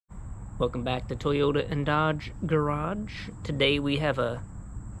Welcome back to Toyota and Dodge Garage. Today we have a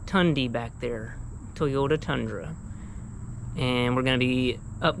Tundra back there, Toyota Tundra. And we're going to be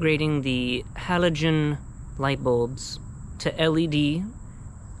upgrading the halogen light bulbs to LED,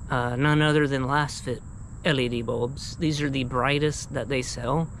 none other than Lasfit LED bulbs. These are the brightest that they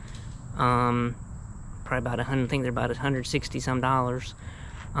sell. Probably about I think they're about $160 some.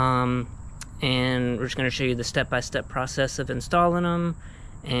 And we're just going to show you the step-by-step process of installing them,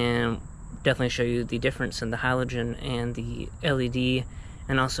 and definitely show you the difference in the halogen and the LED,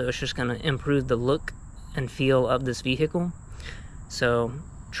 and also it's just going to improve the look and feel of this vehicle. So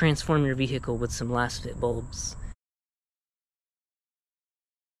transform your vehicle with some Lasfit bulbs.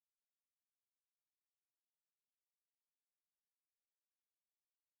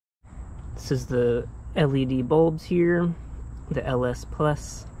 This is the LED bulbs here, the LS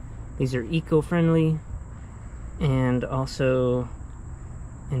Plus. These are eco-friendly and also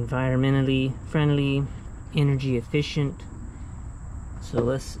environmentally friendly, energy efficient. So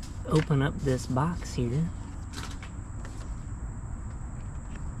let's open up this box here.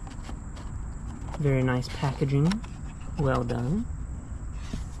 Very nice packaging, well done.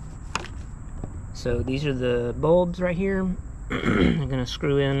 So these are the bulbs right here. I'm gonna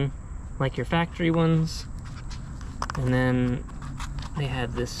screw in like your factory ones, and then they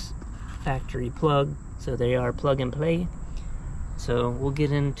have this factory plug, so they are plug and play. So we'll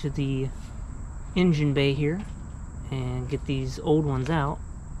get into the engine bay here and get these old ones out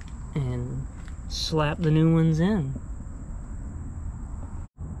and slap the new ones in.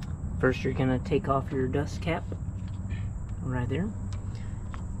 First, you're gonna take off your dust cap right there,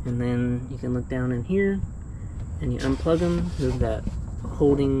 and then you can look down in here and you unplug them. Move that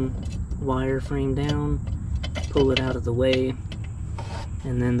holding wire frame down, pull it out of the way,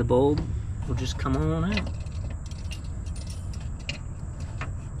 and then the bulb will just come on out.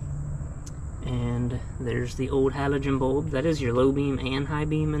 And there's the old halogen bulb. That is your low beam and high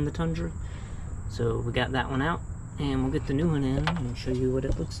beam in the Tundra. So we got that one out, and we'll get the new one in and show you what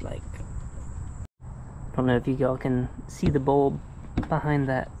it looks like. Don't know if you all can see the bulb behind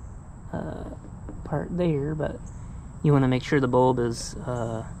that part there, but you want to make sure the bulb is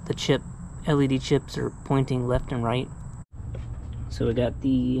the LED chips are pointing left and right. So we got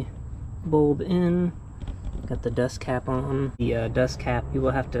the bulb in, got the dust cap on. The dust cap, you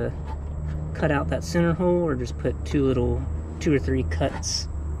will have to cut out that center hole, or just put two or three cuts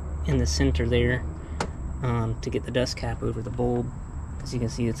in the center there to get the dust cap over the bulb. As you can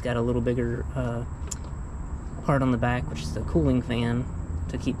see, it's got a little bigger part on the back, which is the cooling fan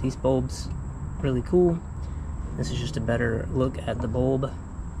to keep these bulbs really cool. This is just a better look at the bulb.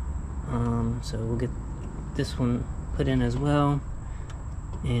 So we'll get this one put in as well,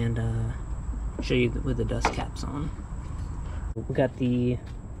 and show you with the dust caps on. We got the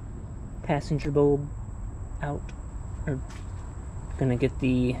passenger bulb out. We're gonna get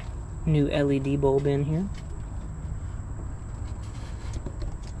the new LED bulb in here.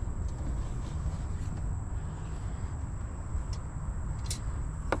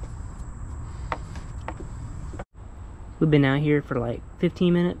 We've been out here for like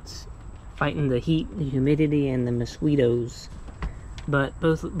 15 minutes fighting the heat, the humidity, and the mosquitoes. But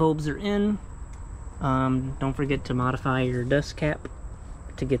both bulbs are in. Don't forget to modify your dust cap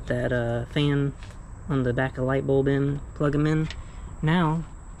to get that fan on the back of the light bulb in. Plug them in. Now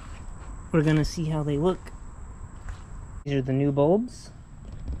we're gonna see how they look. These are the new bulbs.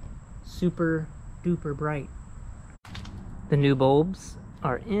 Super duper bright. The new bulbs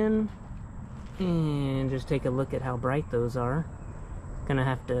are in, and just take a look at how bright those are. Gonna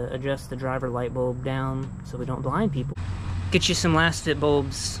have to adjust the driver light bulb down so we don't blind people. Get you some Lasfit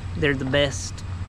bulbs. They're the best.